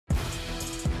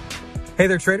Hey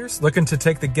there traders, looking to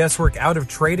take the guesswork out of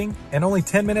trading in only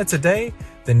 10 minutes a day?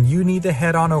 Then you need to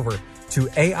head on over to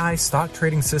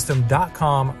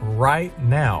AIStockTradingSystem.com right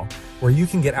now, where you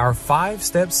can get our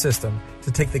 5-step system to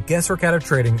take the guesswork out of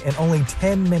trading in only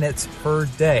 10 minutes per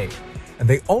day. And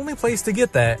the only place to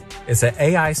get that is at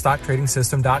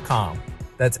AIStockTradingSystem.com.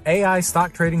 That's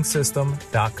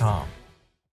AIStockTradingSystem.com.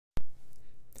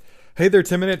 Hey there,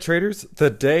 10-minute traders. The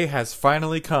day has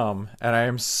finally come, and I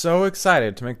am so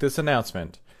excited to make this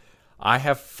announcement. I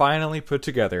have finally put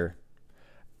together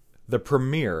the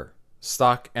premier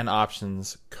stock and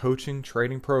options coaching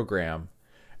trading program,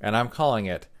 and I'm calling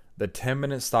it the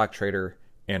 10-Minute Stock Trader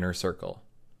Inner Circle.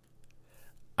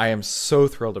 I am so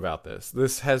thrilled about this.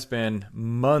 This has been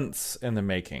months in the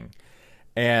making,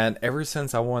 and ever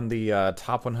since I won the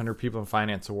Top 100 People in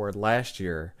Finance Award last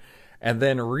year, and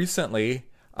then recently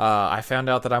I found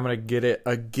out that I'm going to get it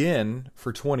again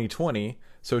for 2020.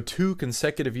 So 2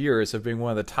 consecutive years of being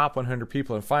one of the top 100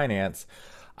 people in finance.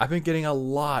 I've been getting a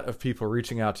lot of people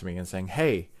reaching out to me and saying,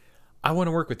 hey, I want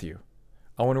to work with you.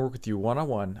 I want to work with you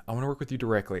one-on-one. I want to work with you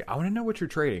directly. I want to know what you're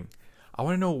trading. I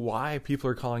want to know why people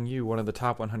are calling you one of the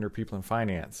top 100 people in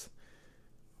finance.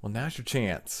 Well, now's your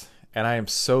chance. And I am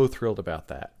so thrilled about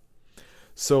that.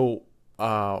 So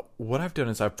what I've done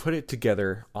is I've put it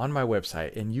together on my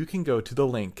website, and you can go to the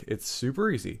link. It's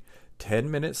super easy,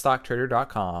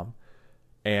 10minutestocktrader.com,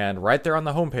 and right there on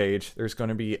the homepage, there's going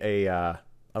to be a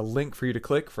link for you to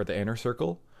click for the Inner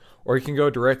Circle, or you can go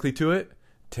directly to it,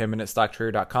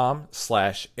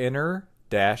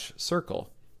 10minutestocktrader.com/inner-circle.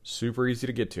 Super easy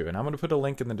to get to, and I'm going to put a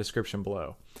link in the description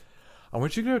below. I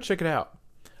want you to go check it out.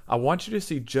 I want you to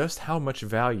see just how much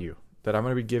value that I'm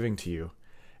going to be giving to you,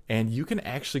 and you can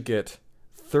actually get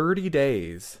 30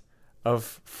 days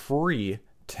of free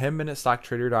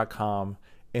 10minutestocktrader.com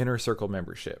Inner Circle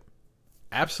membership.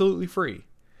 Absolutely free.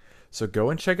 So go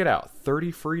and check it out.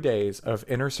 30 free days of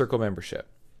Inner Circle membership.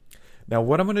 Now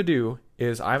what I'm going to do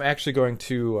is I'm actually going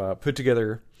to put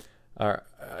together, I'm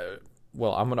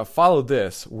going to follow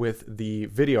this with the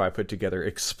video I put together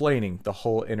explaining the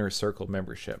whole Inner Circle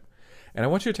membership. And I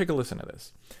want you to take a listen to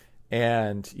this.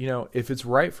 And, if it's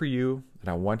right for you,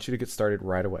 then I want you to get started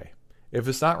right away. If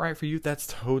it's not right for you, that's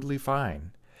totally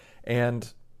fine.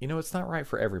 And, it's not right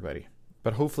for everybody,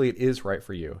 but hopefully it is right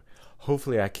for you.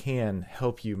 Hopefully I can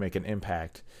help you make an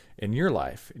impact in your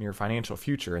life, in your financial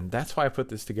future. And that's why I put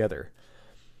this together.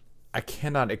 I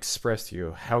cannot express to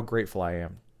you how grateful I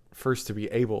am, first, to be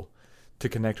able to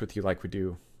connect with you like we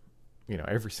do,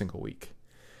 every single week.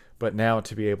 But now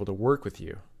to be able to work with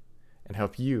you and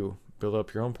help you build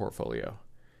up your own portfolio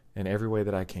in every way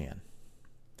that I can.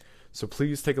 So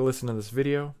please take a listen to this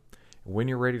video. When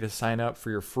you're ready to sign up for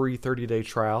your free 30-day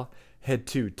trial, head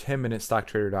to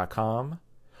 10minutestocktrader.com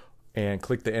and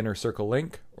click the Inner Circle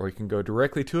link, or you can go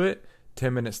directly to it,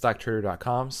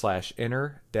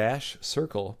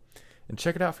 10minutestocktrader.com/inner-circle, and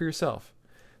check it out for yourself.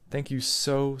 Thank you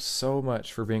so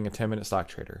much for being a 10-minute stock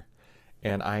trader.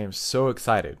 And I am so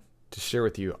excited to share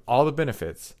with you all the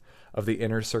benefits of the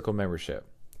Inner Circle membership.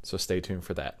 So stay tuned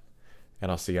for that, and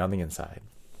I'll see you on the inside.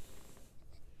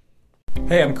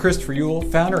 Hey, I'm Christopher Uhl,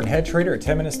 founder and head trader at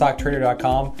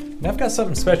 10minutestocktrader.com, and I've got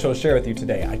something special to share with you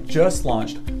today. I just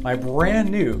launched my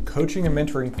brand new coaching and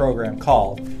mentoring program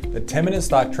called the 10-Minute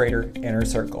Stock Trader Inner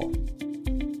Circle.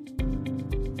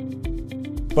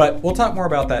 But we'll talk more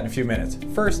about that in a few minutes.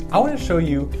 First, I want to show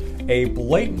you a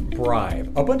blatant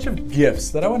bribe, a bunch of gifts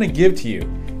that I want to give to you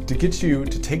to get you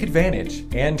to take advantage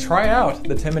and try out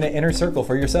the 10-Minute Inner Circle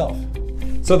for yourself.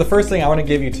 So the first thing I want to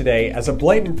give you today as a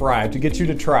blatant bribe to get you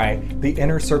to try the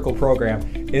Inner Circle program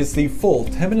is the full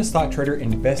 10-Minute Stock Trader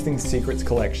Investing Secrets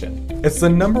Collection. It's the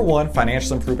 #1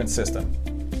 financial improvement system,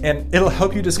 and it'll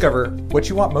help you discover what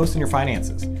you want most in your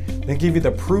finances, then give you the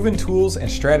proven tools and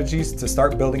strategies to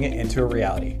start building it into a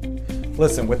reality.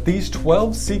 Listen, with these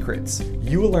 12 secrets,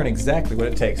 you will learn exactly what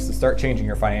it takes to start changing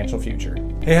your financial future.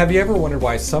 Hey, have you ever wondered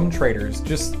why some traders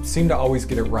just seem to always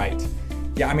get it right?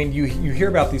 Yeah, I mean, you hear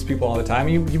about these people all the time.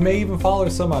 You may even follow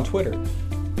some on Twitter.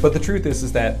 But the truth is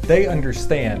that they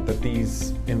understand that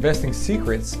these investing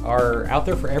secrets are out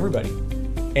there for everybody.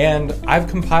 And I've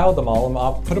compiled them all and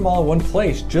I'll put them all in one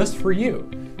place just for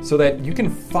you so that you can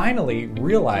finally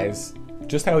realize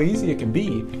just how easy it can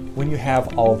be when you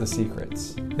have all the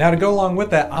secrets. Now, to go along with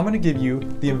that, I'm going to give you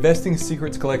the Investing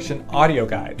Secrets Collection audio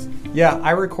guides. Yeah,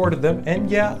 I recorded them, and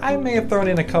yeah, I may have thrown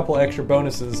in a couple extra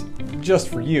bonuses just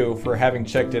for you for having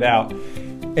checked it out.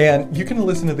 And you can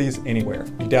listen to these anywhere.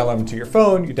 You download them to your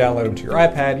phone, you download them to your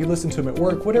iPad, you listen to them at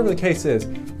work, whatever the case is,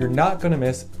 you're not going to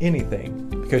miss anything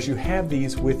because you have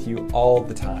these with you all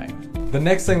the time. The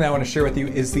next thing that I want to share with you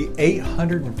is the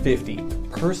 850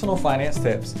 personal finance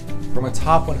tips from a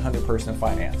top 100 person in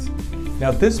finance.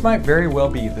 Now, this might very well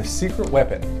be the secret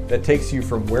weapon that takes you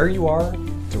from where you are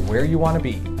to where you want to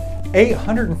be.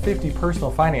 850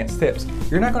 personal finance tips.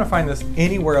 You're not going to find this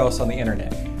anywhere else on the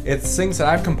internet. It's things that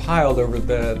I've compiled over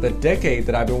the decade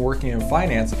that I've been working in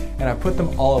finance, and I put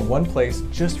them all in one place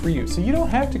just for you. So you don't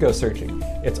have to go searching.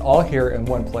 It's all here in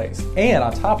one place. And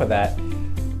on top of that,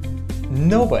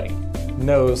 nobody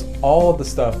knows all of the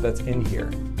stuff that's in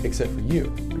here except for you,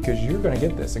 because you're going to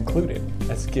get this included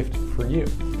as a gift for you.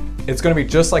 It's going to be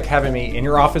just like having me in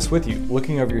your office with you,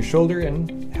 looking over your shoulder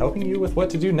and helping you with what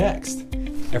to do next.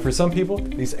 And for some people,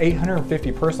 these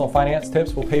 850 personal finance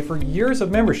tips will pay for years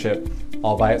of membership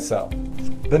all by itself.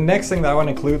 The next thing that I want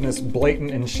to include in this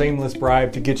blatant and shameless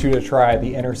bribe to get you to try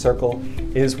the Inner Circle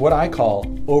is what I call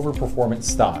overperformance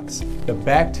stocks. The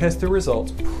back-tested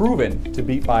results proven to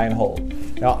beat buy and hold.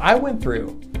 Now, I went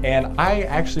through and I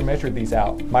actually measured these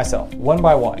out myself, one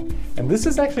by one. And this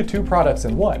is actually two products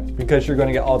in one, because you're going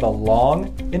to get all the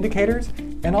long indicators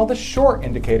and all the short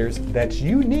indicators that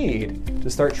you need to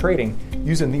start trading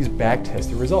using these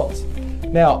back-tested results.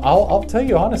 Now, I'll tell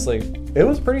you honestly, it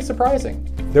was pretty surprising.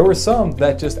 There were some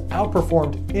that just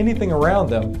outperformed anything around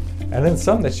them, and then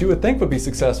some that you would think would be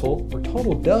successful were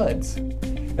total duds.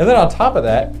 And then on top of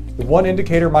that, the one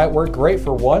indicator might work great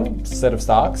for one set of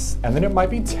stocks, and then it might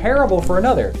be terrible for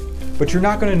another. But you're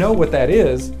not going to know what that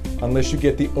is unless you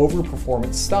get the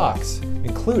overperformance stocks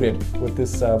included with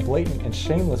this blatant and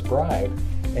shameless bribe.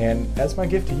 And that's my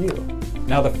gift to you.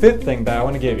 Now, the fifth thing that I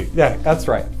want to give you, yeah, that's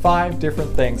right, 5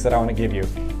 different things that I want to give you,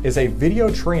 is a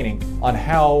video training on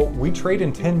how we trade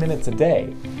in 10 minutes a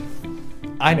day.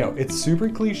 I know, it's super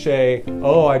cliche.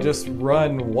 Oh, I just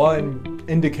run one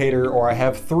indicator, or I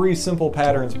have 3 simple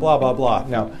patterns, blah, blah, blah.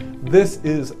 Now, this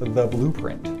is the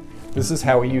blueprint. This is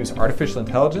how we use artificial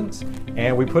intelligence,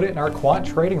 and we put it in our quant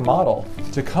trading model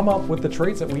to come up with the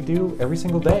trades that we do every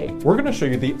single day. We're going to show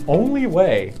you the only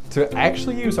way to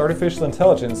actually use artificial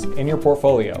intelligence in your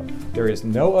portfolio. There is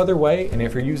no other way, and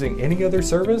if you're using any other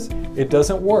service, it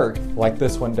doesn't work like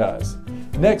this one does.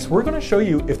 Next, we're going to show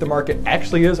you if the market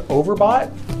actually is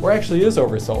overbought or actually is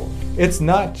oversold. It's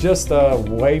not just a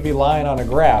wavy line on a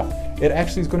graph. It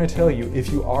actually is going to tell you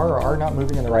if you are or are not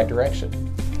moving in the right direction.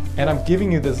 And I'm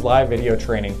giving you this live video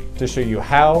training to show you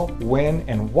how, when,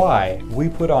 and why we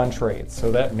put on trades,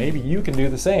 so that maybe you can do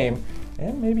the same,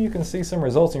 and maybe you can see some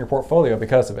results in your portfolio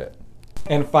because of it.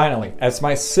 And finally, as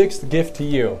my 6th gift to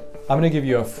you, I'm going to give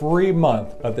you a free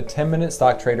month of the 10-Minute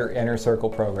Stock Trader Inner Circle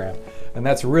program. And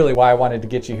that's really why I wanted to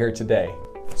get you here today.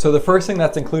 So the first thing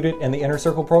that's included in the Inner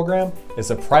Circle program is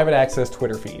a private access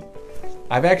Twitter feed.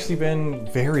 I've actually been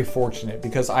very fortunate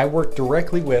because I work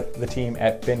directly with the team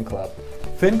at FinClub.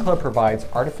 FinClub provides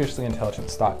artificially intelligent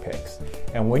stock picks.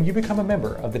 And when you become a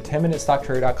member of the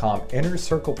 10MinuteStockTrader.com Inner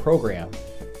Circle program,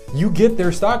 you get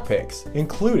their stock picks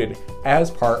included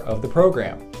as part of the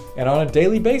program. And on a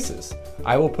daily basis,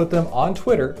 I will put them on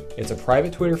Twitter. It's a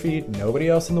private Twitter feed. Nobody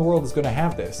else in the world is going to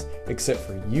have this except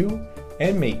for you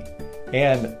and me.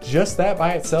 And just that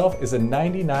by itself is a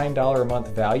 $99 a month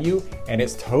value, and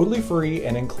it's totally free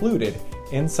and included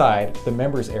inside the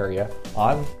members area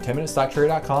on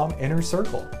 10MinuteStockTrader.com Inner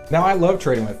Circle. Now, I love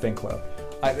trading with FinClub.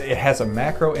 It has a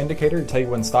macro indicator to tell you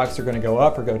when stocks are going to go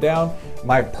up or go down.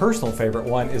 My personal favorite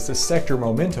one is the sector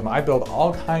momentum. I build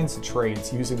all kinds of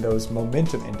trades using those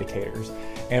momentum indicators.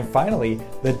 And finally,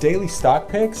 the daily stock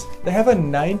picks, they have a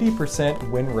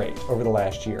 90% win rate over the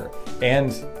last year.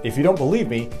 And if you don't believe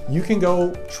me, you can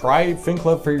go try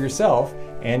FinClub for yourself,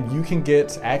 and you can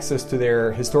get access to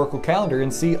their historical calendar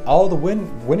and see all the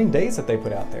winning days that they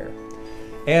put out there.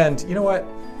 And you know what?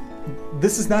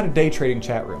 This is not a day trading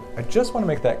chat room. I just want to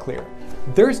make that clear.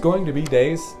 There's going to be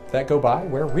days that go by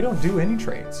where we don't do any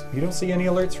trades. You don't see any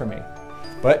alerts from me.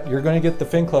 But you're going to get the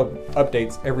FinClub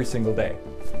updates every single day.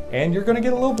 And you're going to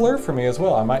get a little blur from me as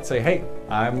well. I might say, hey,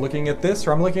 I'm looking at this,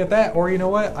 or I'm looking at that, or you know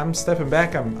what? I'm stepping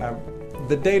back.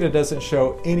 The data doesn't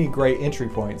show any great entry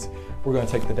points. We're going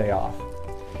to take the day off.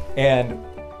 And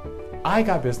I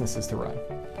got businesses to run.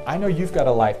 I know you've got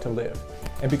a life to live.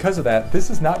 And because of that, this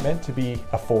is not meant to be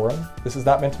a forum. This is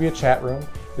not meant to be a chat room.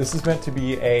 This is meant to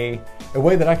be a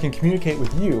way that I can communicate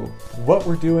with you what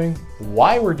we're doing,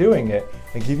 why we're doing it,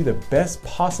 and give you the best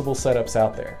possible setups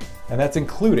out there. And that's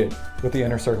included with the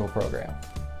Inner Circle program.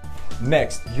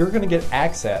 Next, you're going to get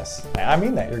access, and I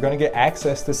mean that, you're going to get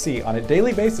access to see on a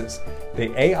daily basis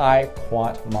the AI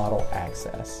quant model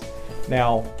access.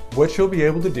 Now, what you'll be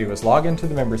able to do is log into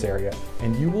the members area,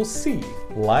 and you will see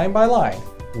line by line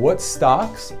what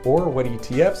stocks or what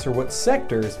ETFs or what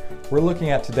sectors we're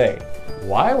looking at today,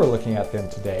 why we're looking at them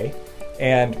today,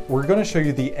 And we're going to show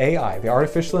you the AI, the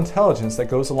artificial intelligence that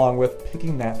goes along with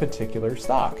picking that particular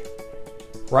stock,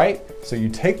 right? So you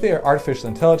take the artificial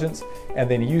intelligence and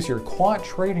then use your quant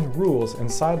trading rules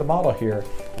inside the model here.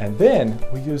 And then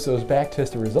we use those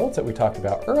back-tested results that we talked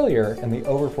about earlier in the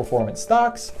overperformance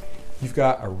stocks. You've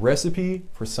got a recipe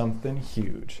for something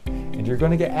huge. And you're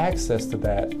going to get access to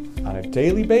that on a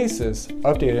daily basis,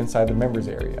 updated inside the members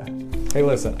area. Hey,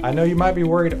 listen, I know you might be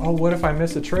worried, oh, what if I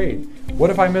miss a trade? What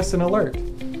if I miss an alert?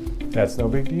 That's no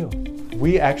big deal.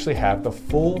 We actually have the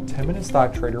full 10-minute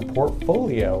stock trader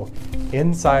portfolio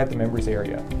inside the members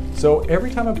area. So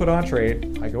every time I put on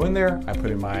trade, I go in there, I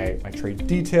put in my trade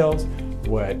details,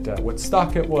 what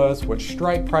stock it was, what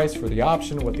strike price for the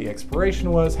option, what the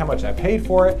expiration was, how much I paid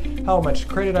for it, how much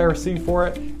credit I received for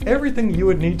it. Everything you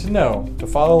would need to know to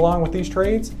follow along with these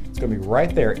trades, it's going to be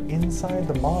right there inside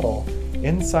the model,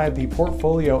 inside the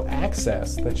portfolio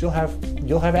access that you'll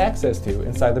have access to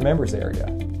inside the members area.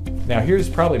 Now here's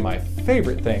probably my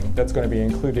favorite thing that's going to be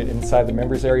included inside the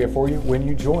members area for you when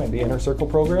you join the Inner Circle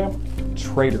program,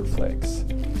 TraderFlix.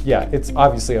 Yeah, it's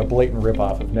obviously a blatant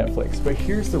ripoff of Netflix, but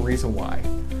here's the reason why.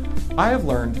 I have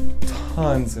learned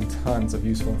tons and tons of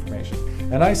useful information,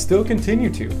 and I still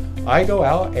continue to. I go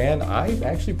out and I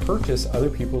actually purchase other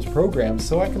people's programs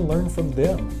so I can learn from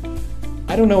them.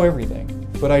 I don't know everything,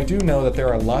 but I do know that there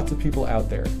are lots of people out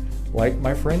there, like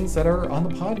my friends that are on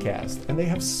the podcast, and they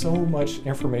have so much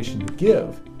information to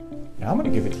give. Now I'm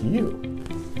going to give it to you.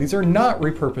 These are not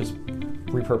repurposed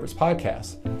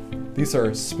podcasts. These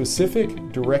are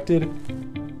specific, directed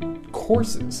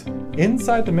courses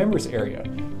inside the members area.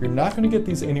 You're not going to get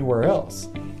these anywhere else.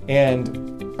 And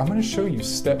I'm going to show you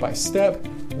step by step,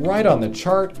 right on the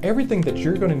chart, everything that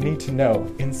you're going to need to know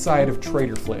inside of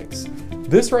TraderFlix.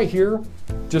 This right here,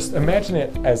 just imagine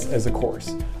it as a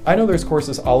course. I know there's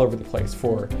courses all over the place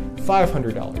for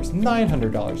 $500,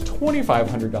 $900,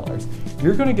 $2,500.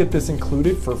 You're going to get this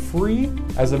included for free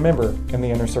as a member in the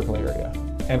Inner Circle area.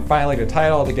 And finally, to tie it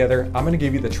all together, I'm going to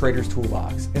give you the Trader's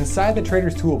Toolbox. Inside the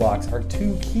Trader's Toolbox are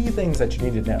two key things that you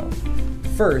need to know.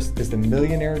 First is the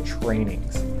Millionaire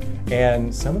Trainings.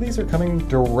 And some of these are coming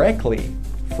directly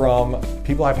from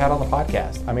people I've had on the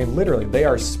podcast. I mean, literally, they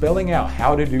are spelling out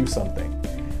how to do something.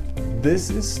 This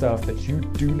is stuff that you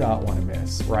do not want to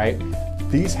miss, right?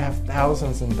 These have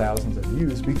thousands and thousands of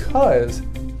views because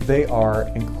they are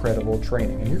incredible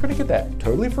training. And you're going to get that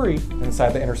totally free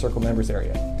inside the Inner Circle members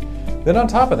area. Then on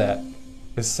top of that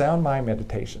is Sound Mind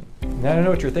Meditation. Now I know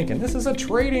what you're thinking. This is a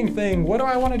trading thing. What do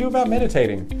I want to do about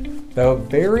meditating? The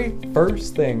very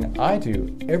first thing I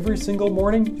do every single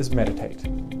morning is meditate.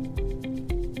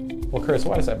 Well, Chris,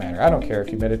 why does that matter? I don't care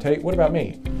if you meditate. What about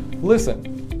me?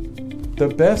 Listen, the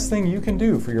best thing you can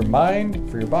do for your mind,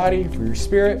 for your body, for your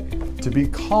spirit, to be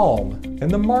calm in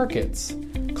the markets,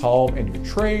 calm in your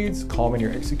trades, calm in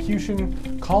your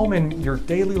execution, calm in your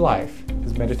daily life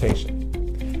is meditation.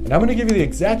 And I'm going to give you the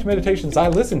exact meditations I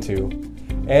listen to,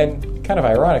 and kind of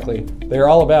ironically, they're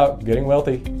all about getting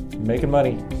wealthy, making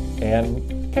money,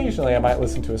 and occasionally I might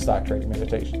listen to a stock trading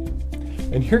meditation.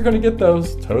 And you're going to get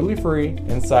those totally free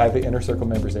inside the Inner Circle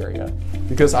members area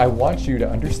because I want you to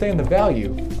understand the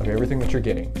value of everything that you're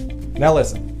getting. Now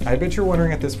listen, I bet you're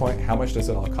wondering at this point, how much does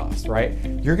it all cost, right?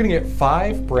 You're going to get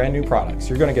 5 brand new products.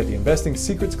 You're going to get the Investing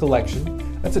Secrets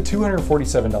Collection. That's a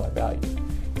 $247 value.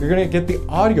 You're going to get the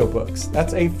audiobooks.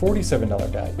 That's a $47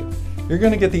 value. You're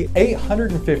going to get the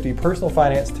 850 personal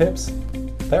finance tips.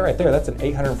 That right there, that's an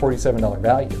 $847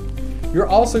 value. You're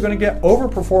also going to get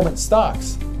overperformance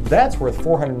stocks. That's worth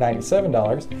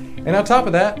 $497. And on top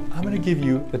of that, I'm going to give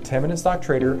you the 10-minute stock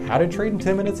trader, how to trade in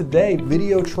 10 minutes a day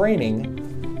video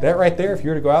training. That right there, if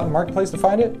you were to go out in the marketplace to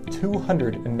find it,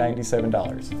 $297.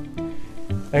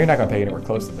 Now you're not going to pay anywhere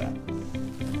close to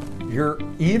that. You're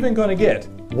even going to get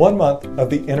 1 month of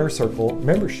the Inner Circle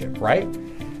membership, right?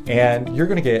 And you're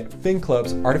going to get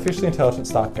FinClub's artificially intelligent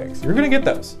stock picks. You're going to get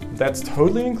those. That's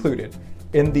totally included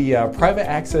in the private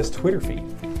access Twitter feed.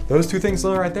 Those two things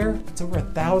alone right there, that's over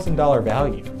 $1,000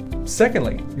 value.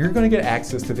 Secondly, you're going to get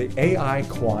access to the AI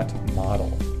quant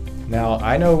model. Now,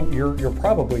 I know you're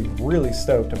probably really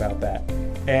stoked about that.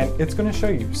 And it's going to show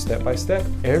you step by step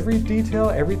every detail,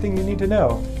 everything you need to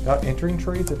know about entering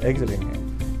trades and exiting them.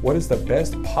 What is the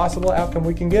best possible outcome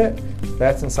we can get?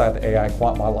 That's inside the AI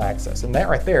Quant Model Access. And that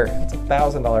right there, that's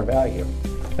 $1,000 value.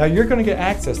 Now you're going to get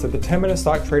access to the 10-minute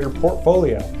stock trader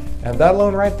portfolio. And that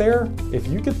alone right there, if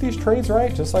you get these trades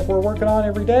right, just like we're working on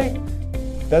every day,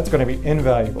 that's going to be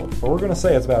invaluable. But we're going to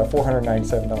say it's about a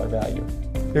 $497 value.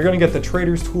 You're going to get the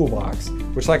Trader's Toolbox,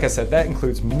 which like I said, that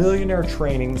includes millionaire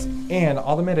trainings and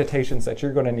all the meditations that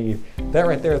you're going to need. That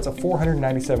right there, it's a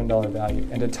 $497 value.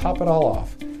 And to top it all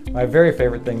off, my very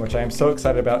favorite thing, which I am so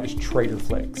excited about, is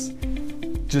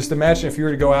TraderFlix. Just imagine if you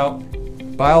were to go out,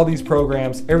 buy all these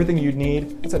programs, everything you'd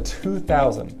need, that's a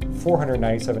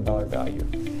 $2,497 value.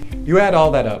 You add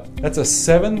all that up, that's a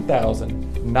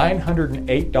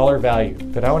 $7,908 value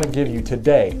that I want to give you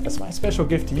today. That's my special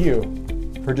gift to you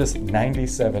for just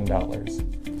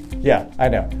 $97. Yeah, I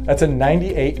know. That's a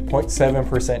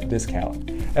 98.7%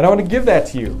 discount. And I want to give that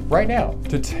to you right now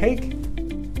to take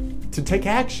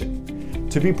action,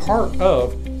 to be part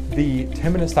of the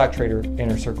 10-Minute Stock Trader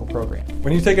Inner Circle program.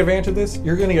 When you take advantage of this,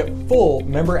 you're going to get full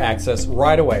member access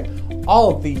right away.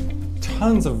 All of the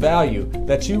tons of value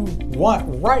that you want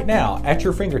right now at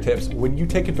your fingertips when you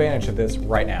take advantage of this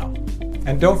right now.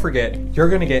 And don't forget, you're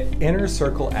going to get Inner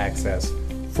Circle access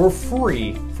for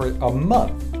free for a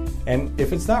month. And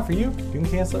if it's not for you, you can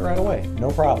cancel it right away,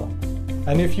 no problem.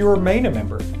 And if you remain a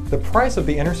member, the price of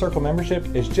the Inner Circle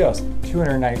membership is just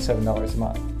 $297 a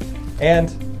month.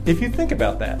 And if you think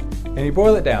about that and you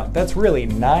boil it down, that's really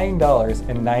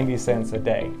 $9.90 a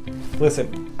day.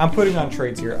 Listen, I'm putting on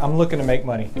trades here. I'm looking to make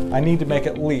money. I need to make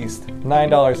at least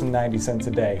 $9.90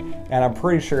 a day. And I'm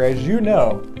pretty sure, as you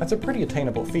know, that's a pretty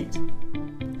attainable feat.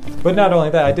 But not only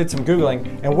that, I did some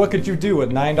Googling, and what could you do with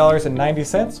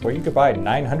 $9.90? Well, you could buy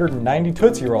 990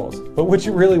 Tootsie Rolls. But would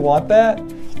you really want that?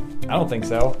 I don't think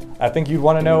so. I think you'd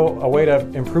want to know a way to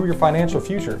improve your financial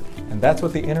future, and that's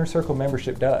what the Inner Circle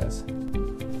membership does.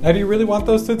 Now, do you really want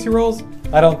those Tootsie Rolls?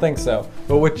 I don't think so.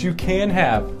 But what you can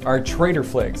have are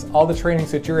TraderFlix, all the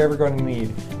trainings that you're ever going to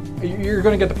need. You're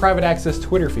going to get the private access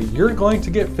Twitter feed. You're going to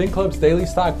get FinClub's daily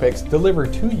stock picks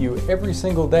delivered to you every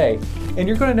single day. And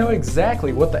you're going to know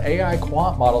exactly what the AI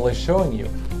quant model is showing you.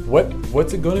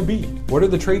 What's it going to be? What are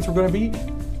the trades we're going to be?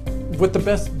 With the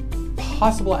best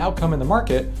possible outcome in the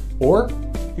market. Or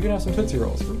you can have some Tootsie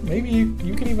Rolls. Maybe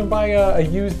you can even buy a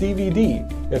used DVD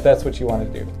if that's what you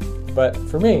want to do. But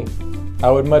for me,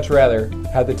 I would much rather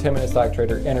have the 10-Minute Stock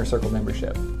Trader Inner Circle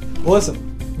membership. Well, listen.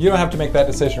 You don't have to make that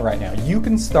decision right now. You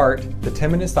can start the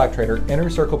 10-Minute Stock Trader Inner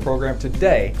Circle program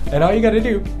today, and all you got to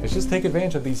do is just take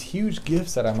advantage of these huge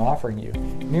gifts that I'm offering you.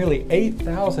 Nearly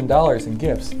 $8,000 in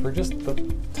gifts for just the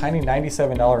tiny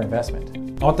 $97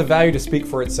 investment. I want the value to speak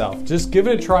for itself. Just give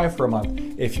it a try for a month.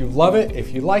 If you love it,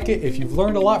 if you like it, if you've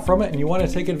learned a lot from it and you want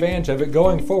to take advantage of it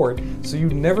going forward so you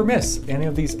never miss any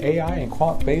of these AI and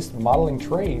quant-based modeling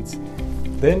trades,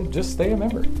 then just stay a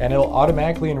member and it'll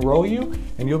automatically enroll you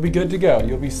and you'll be good to go.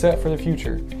 You'll be set for the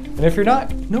future. And if you're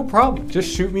not, no problem.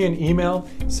 Just shoot me an email,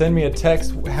 send me a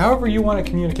text, however you want to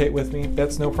communicate with me,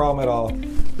 that's no problem at all.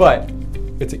 But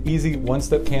it's an easy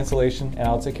one-step cancellation and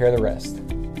I'll take care of the rest.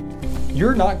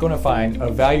 You're not going to find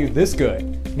a value this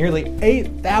good, nearly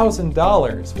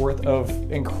 $8,000 worth of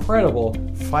incredible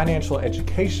financial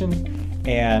education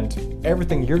and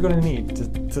everything you're going to need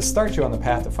to start you on the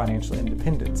path to financial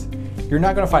independence. You're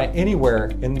not going to find it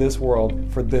anywhere in this world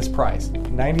for this price,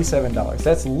 $97.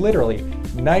 That's literally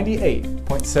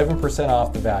 98.7%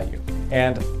 off the value.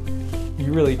 And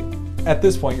you really, at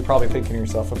this point, you're probably thinking to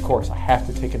yourself, of course, I have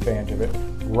to take advantage of it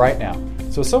right now.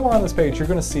 So somewhere on this page, you're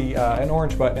going to see an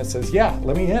orange button that says, yeah,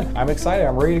 let me in. I'm excited.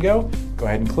 I'm ready to go. Go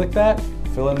ahead and click that.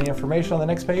 Fill in the information on the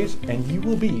next page, and you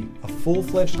will be a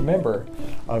full-fledged member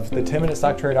of the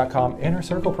 10MinuteStockTrader.com Inner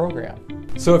Circle program.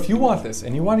 So if you want this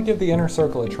and you want to give the Inner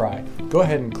Circle a try, go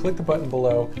ahead and click the button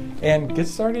below and get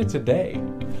started today.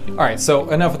 All right, so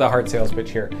enough of the hard sales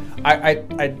pitch here. I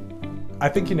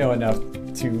think you know enough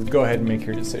to go ahead and make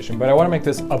your decision, but I want to make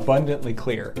this abundantly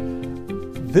clear.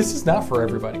 This is not for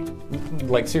everybody.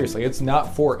 Like seriously, it's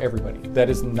not for everybody. That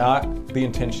is not the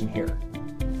intention here.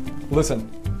 Listen,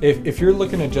 if you're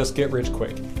looking to just get rich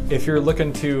quick, if you're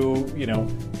looking to,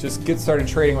 just get started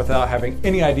trading without having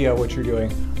any idea what you're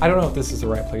doing, I don't know if this is the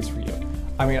right place for you.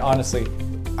 I mean, honestly,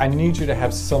 I need you to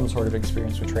have some sort of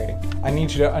experience with trading. I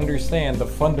need you to understand the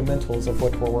fundamentals of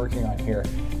what we're working on here.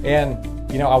 And,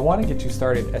 I want to get you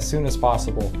started as soon as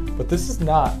possible, but this is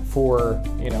not for,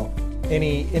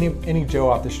 any Joe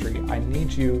off the street. I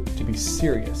need you to be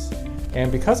serious. And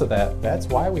because of that, that's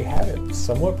why we have it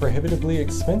somewhat prohibitively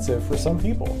expensive for some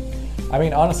people. I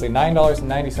mean, honestly,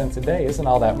 $9.90 a day isn't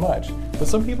all that much, but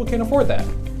some people can't afford that.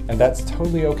 And that's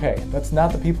totally okay. That's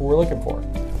not the people we're looking for.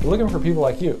 We're looking for people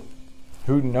like you,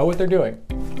 who know what they're doing,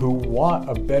 who want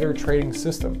a better trading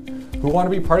system, who want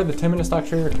to be part of the 10-Minute Stock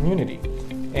Trader community,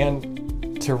 and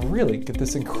to really get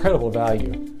this incredible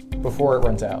value before it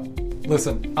runs out.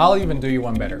 Listen, I'll even do you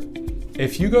one better.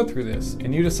 If you go through this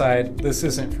and you decide this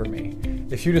isn't for me,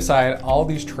 if you decide all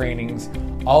these trainings,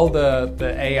 all the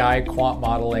AI quant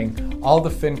modeling, all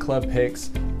the FinClub picks,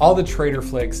 all the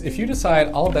TraderFlix, if you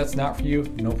decide all of that's not for you,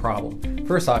 no problem.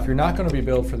 First off, you're not going to be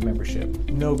billed for the membership.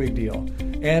 No big deal.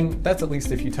 And that's at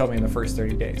least if you tell me in the first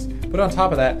 30 days. But on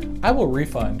top of that, I will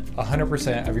refund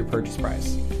 100% of your purchase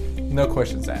price. No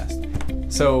questions asked.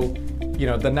 So, you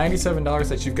know, the $97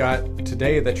 that you've got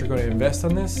today that you're going to invest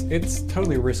on this, it's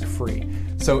totally risk-free.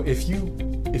 So if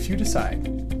you decide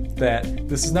that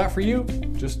this is not for you,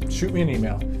 just shoot me an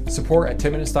email,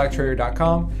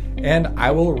 support@10minutestocktrader.com, and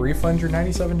I will refund your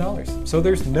 $97. So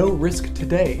there's no risk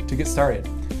today to get started.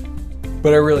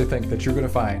 But I really think that you're going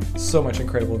to find so much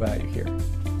incredible value here.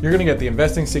 You're going to get the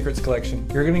Investing Secrets collection.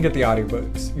 You're going to get the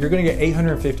audiobooks. You're going to get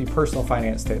 850 personal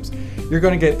finance tips. You're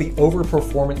going to get the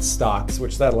overperformance stocks,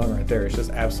 which that alone right there is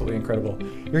just absolutely incredible.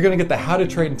 You're going to get the How to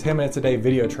Trade in 10 Minutes a Day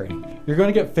video training. You're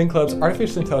going to get FinClub's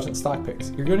Artificial Intelligence stock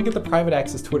picks. You're going to get the private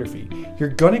access Twitter feed. You're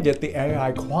going to get the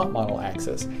AI quant model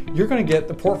access. You're going to get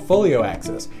the portfolio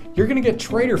access. You're going to get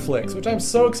Trader Flicks, which I'm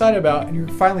so excited about, and you're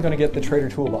finally going to get the Trader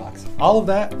Toolbox. All of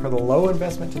that for the low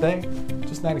investment today,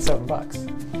 just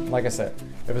 $97. Like I said,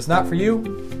 if it's not for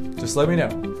you, just let me know.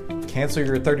 Cancel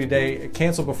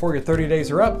before your 30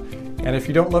 days are up. And if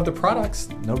you don't love the products,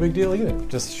 no big deal either.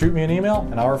 Just shoot me an email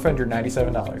and I'll refund your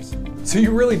 $97. So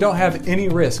you really don't have any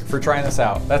risk for trying this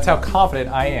out. That's how confident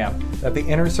I am that the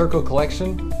Inner Circle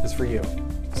collection is for you.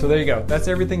 So there you go. That's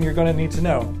everything you're going to need to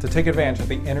know to take advantage of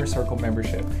the Inner Circle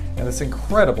membership and this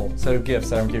incredible set of gifts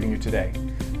that I'm giving you today.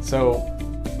 So,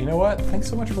 you know what? Thanks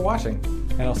so much for watching,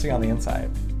 and I'll see you on the inside.